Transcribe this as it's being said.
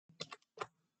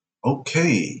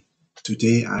Okay,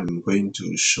 today I'm going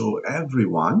to show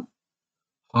everyone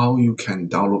how you can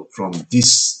download from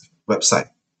this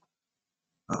website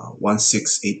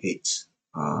 1688.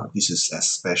 This is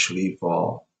especially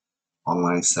for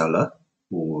online seller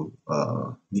who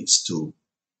needs to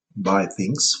buy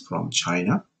things from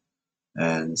China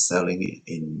and selling it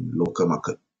in local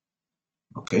market.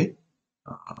 Okay,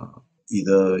 uh,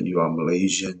 either you are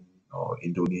Malaysian or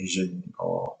Indonesian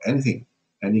or anything,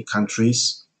 any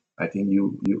countries. I think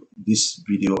you this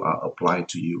video are applied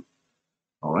to you.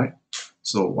 All right.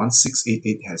 So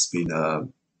 1688 has been a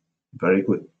very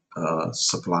good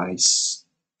supplies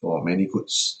for many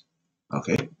goods.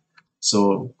 Okay.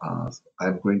 So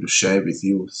I'm going to share with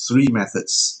you three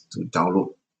methods to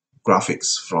download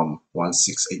graphics from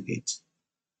 1688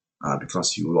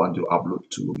 because you want to upload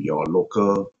to your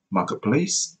local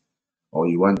marketplace or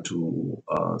you want to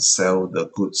sell the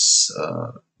goods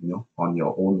on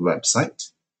your own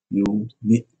website. You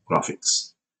need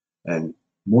graphics, and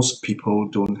most people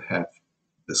don't have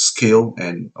the skill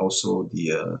and also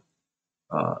the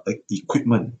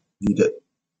equipment needed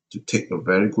to take a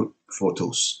very good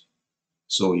photos.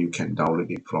 So you can download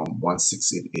it from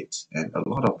 1688, and a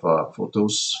lot of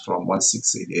photos from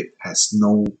 1688 has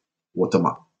no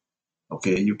watermark.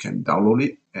 Okay, you can download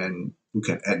it and you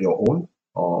can add your own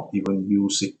or even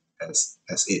use it as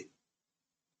it.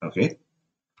 Okay,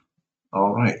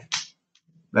 all right.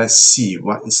 Let's see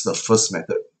what is the first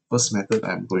method. First method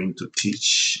I'm going to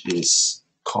teach is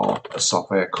called a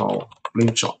software called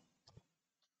Blinkshop.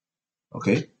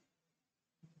 Okay,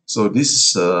 so this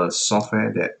is a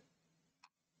software that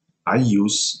I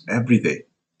use every day.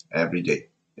 Every day.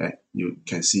 Okay? You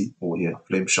can see over here,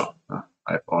 Flameshot.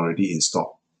 I've already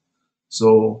installed.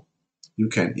 So you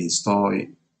can install it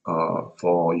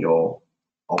for your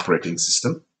operating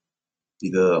system,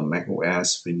 either Mac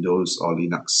OS, Windows, or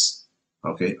Linux.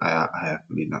 Okay, I have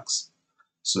Linux.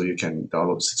 So you can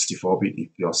download 64-bit if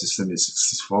your system is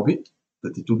 64-bit,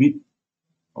 32-bit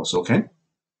also can.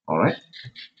 All right.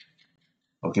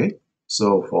 Okay.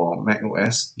 So for Mac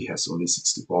OS, it has only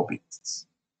 64 bits.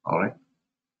 All right.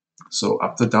 So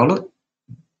after download,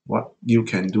 what you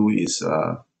can do is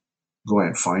go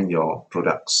and find your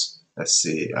products. Let's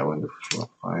say I want to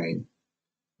find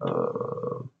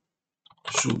uh,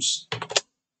 shoes,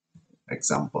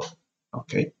 example.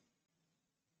 Okay.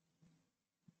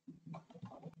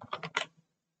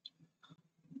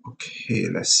 Okay,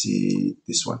 let's see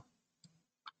this one.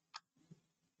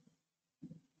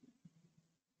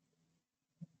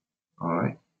 All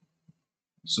right.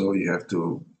 So you have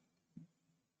to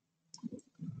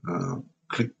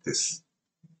click this.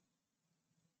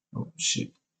 Oh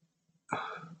shit.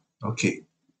 Okay.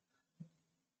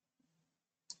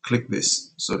 Click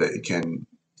this so that it can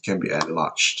be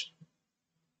enlarged.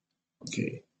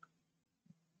 Okay.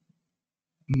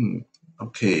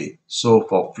 Okay. So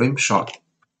for Flameshot,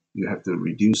 you have to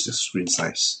reduce the screen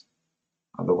size.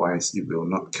 Otherwise, it will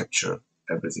not capture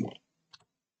everything.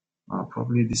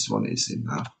 Probably this one is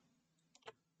enough.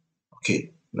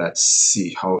 Okay. Let's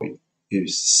see how it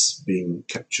is being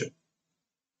captured.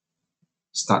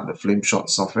 Start the Flameshot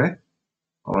software.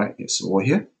 All right. It's over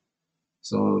here.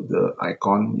 So the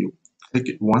icon, you click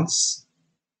it once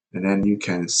and then you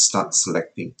can start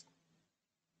selecting.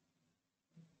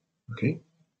 Okay.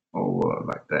 Over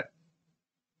like that.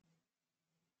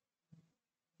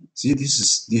 See,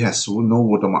 this has no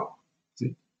watermark.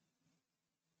 See,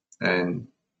 and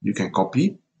you can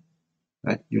copy,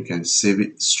 right? You can save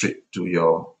it straight to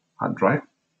your hard drive,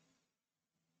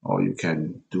 or you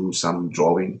can do some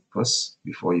drawing first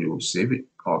before you save it,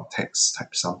 or type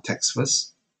some text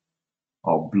first,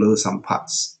 or blur some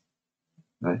parts,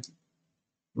 right?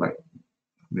 Like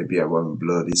maybe I want to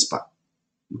blur this part.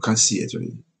 You can't see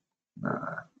actually.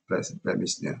 Let me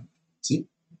yeah. See,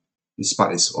 this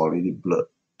part is already blurred.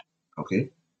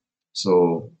 Okay,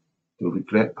 so to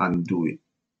regret, undo it.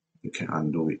 You can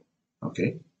undo it.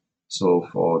 Okay, so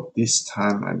for this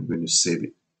time I'm going to save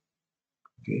it.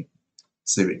 Okay,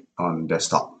 save it on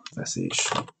desktop. Let's say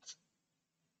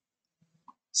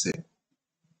save.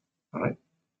 All right,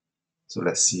 so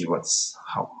let's see what's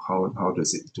how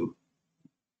does it do.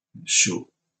 Shoot.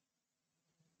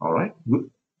 All right, good.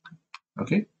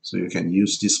 Okay, so you can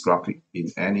use this graphic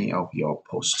in any of your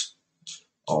posts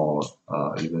or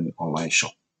even online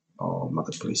shop or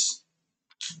marketplace.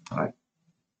 All right.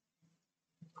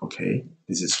 Okay,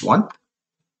 this is one.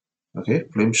 Okay,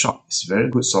 Flameshot is very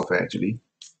good software actually.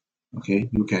 Okay,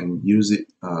 you can use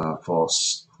it for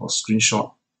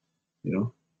screenshot.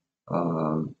 You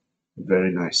know,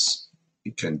 very nice.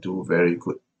 It can do very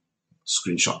good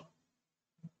screenshot.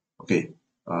 Okay,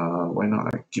 why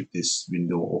not I keep this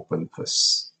window open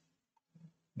first?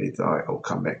 Later I'll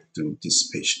come back to this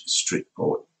page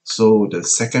straightforward. So the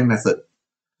second method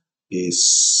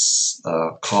is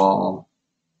called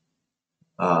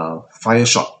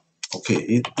Fireshot. Okay,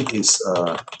 it is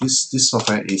this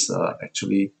software is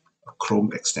actually a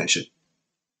Chrome extension.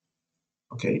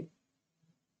 Okay,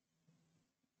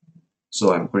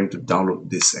 so I'm going to download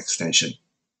this extension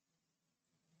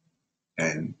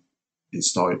and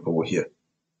install it over here.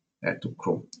 Add to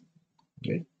Chrome.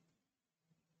 Okay,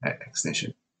 add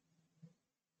extension.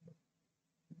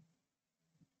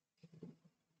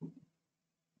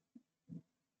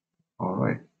 All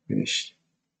right, finished.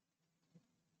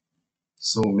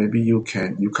 So maybe you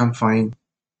can't find.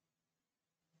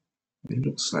 It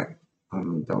looks like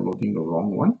I'm downloading the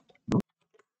wrong one. No.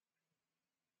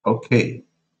 Okay,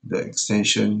 the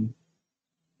extension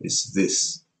is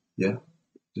this. Yeah,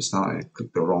 just now I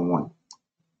clicked the wrong one.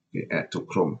 Okay, add to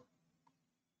Chrome.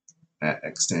 Add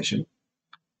extension.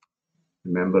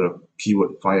 Remember the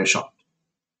keyword Fireshot.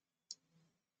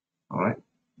 All right.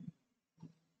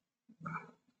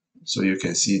 So you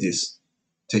can see this.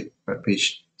 Take web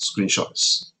page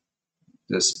screenshots.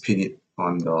 Just pin it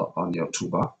on your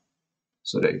toolbar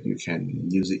so that you can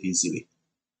use it easily.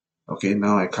 Okay,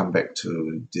 now I come back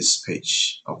to this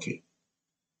page. Okay.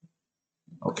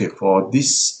 Okay, for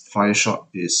this Fireshot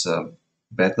is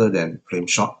better than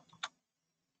Flameshot.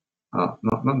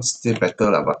 Not still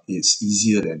better, but it's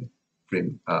easier than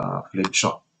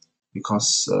Flameshot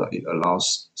because it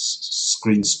allows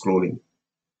screen scrolling.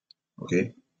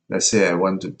 Okay, let's say I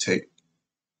want to take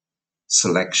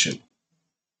selection.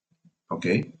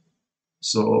 Okay,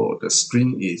 so the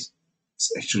screen is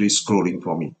actually scrolling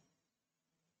for me.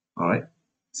 All right,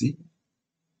 see,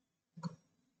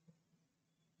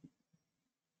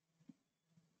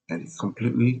 and it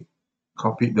completely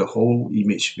copied the whole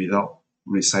image without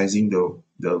resizing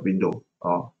the window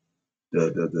or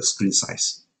the screen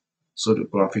size. So the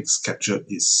graphics captured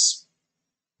is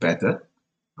better.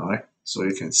 All right, so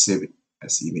you can save it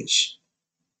as image.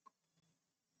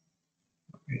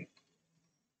 Okay,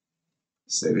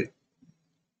 save it,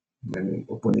 then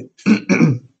open it.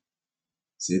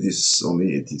 See, this is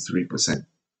only 83%.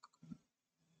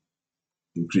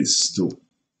 Increase to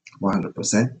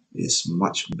 100% is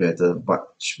much better,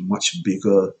 but much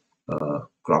bigger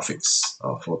graphics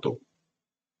photo.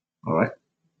 All right,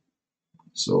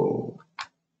 so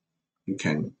you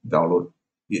can download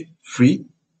it free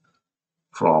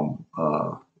from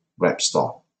web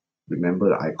store. Remember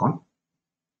the icon.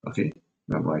 Okay,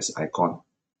 memorize icon.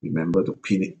 Remember to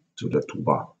pin it to the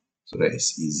toolbar so that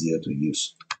it's easier to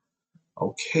use.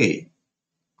 Okay,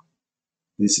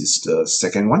 this is the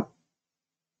second one.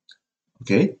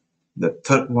 Okay, the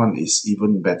third one is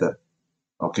even better.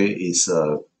 Okay, it's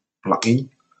a plugin.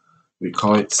 We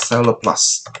call it Seller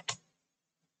Plus.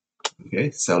 Okay,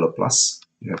 Seller Plus.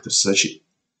 You have to search it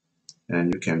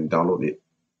and you can download it.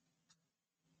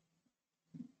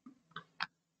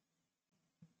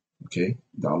 Okay,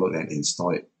 download and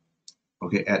install it.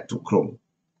 Okay, add to Chrome.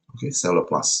 Okay, Seller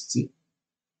Plus. See,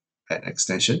 add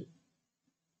extension.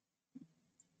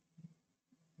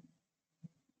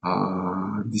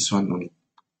 This one no need.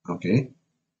 Okay,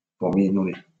 for me no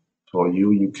need. For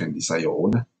you, you can decide your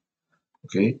own.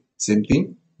 Okay, same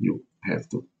thing. You have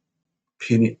to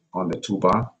pin it on the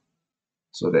toolbar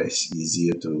so that it's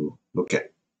easier to look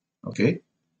at. Okay,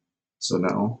 so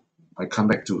now I come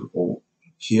back to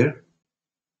here.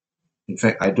 In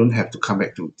fact, I don't have to come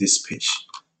back to this page.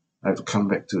 I have to come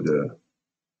back to the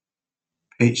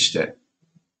page that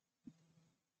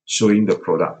showing the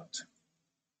product.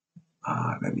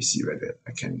 Let me see whether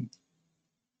I can.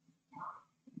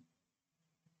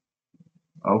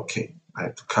 Okay, I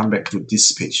have to come back to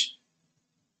this page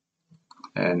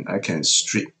and I can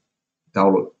straight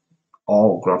download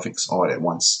all graphics all at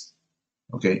once.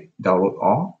 Okay, download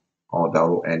all or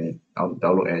download any.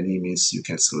 Download any means you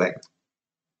can select.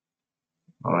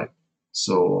 All right,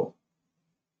 so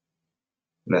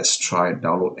let's try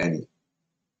download any.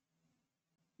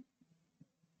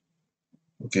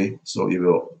 Okay, so it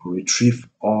will retrieve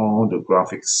all the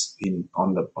graphics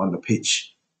on the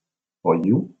page for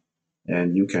you,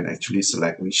 and you can actually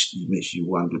select which image you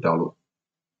want to download.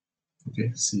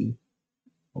 Okay, see.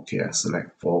 Okay, I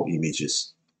select 4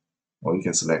 images, or you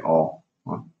can select all.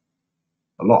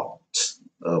 A lot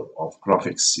of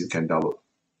graphics you can download.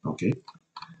 Okay,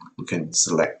 you can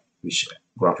select which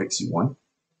graphics you want.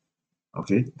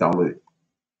 Okay, download it.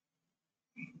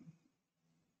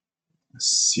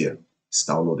 It's here. It's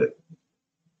downloaded.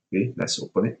 Okay, let's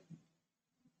open it.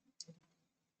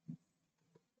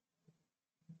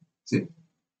 See,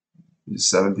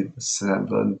 it's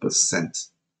 77%.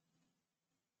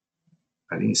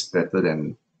 I think it's better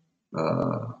than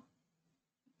uh,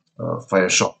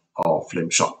 Fireshot or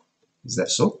Flameshot. Is that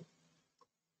so?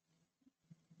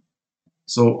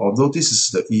 So although this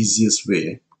is the easiest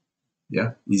way,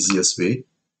 yeah, easiest way,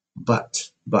 but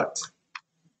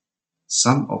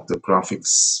some of the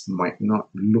graphics might not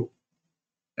look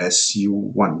as you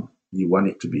want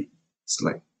it to be. It's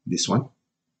like this one.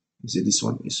 You see, this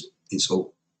one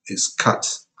is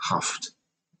cut halved.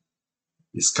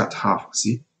 It's cut half.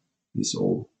 See, it's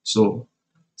all. So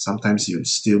sometimes you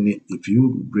still need, if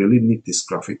you really need this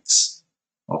graphics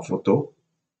or photo,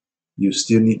 you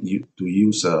still need to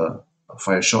use a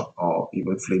Fireshot or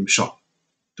even Flameshot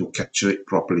to capture it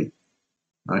properly,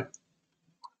 right?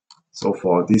 So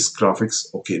for these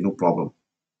graphics, okay, no problem,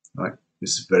 right?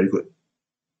 This is very good,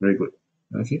 very good,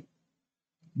 okay?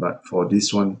 But for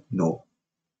this one, no,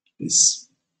 it's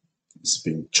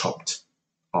been chopped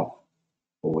off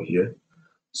over here.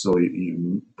 So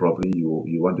you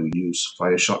want to use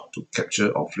Fireshot to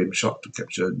capture or Flameshot to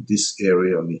capture this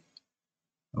area only,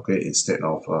 okay? Instead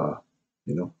of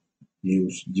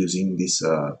using this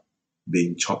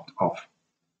being chopped off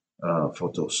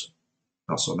photos.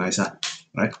 Not so nice, huh?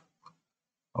 Right?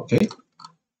 Okay.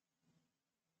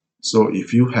 So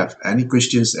if you have any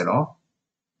questions at all,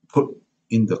 put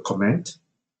in the comment.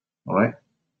 All right.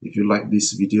 If you like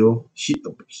this video, hit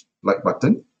the like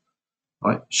button.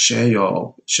 All right.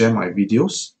 Share my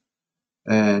videos,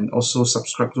 and also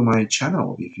subscribe to my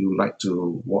channel if you like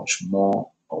to watch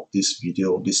more of this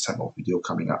type of video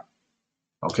coming up.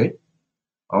 Okay.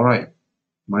 All right.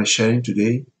 My sharing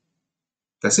today.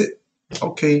 That's it.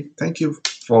 Okay. Thank you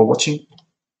for watching.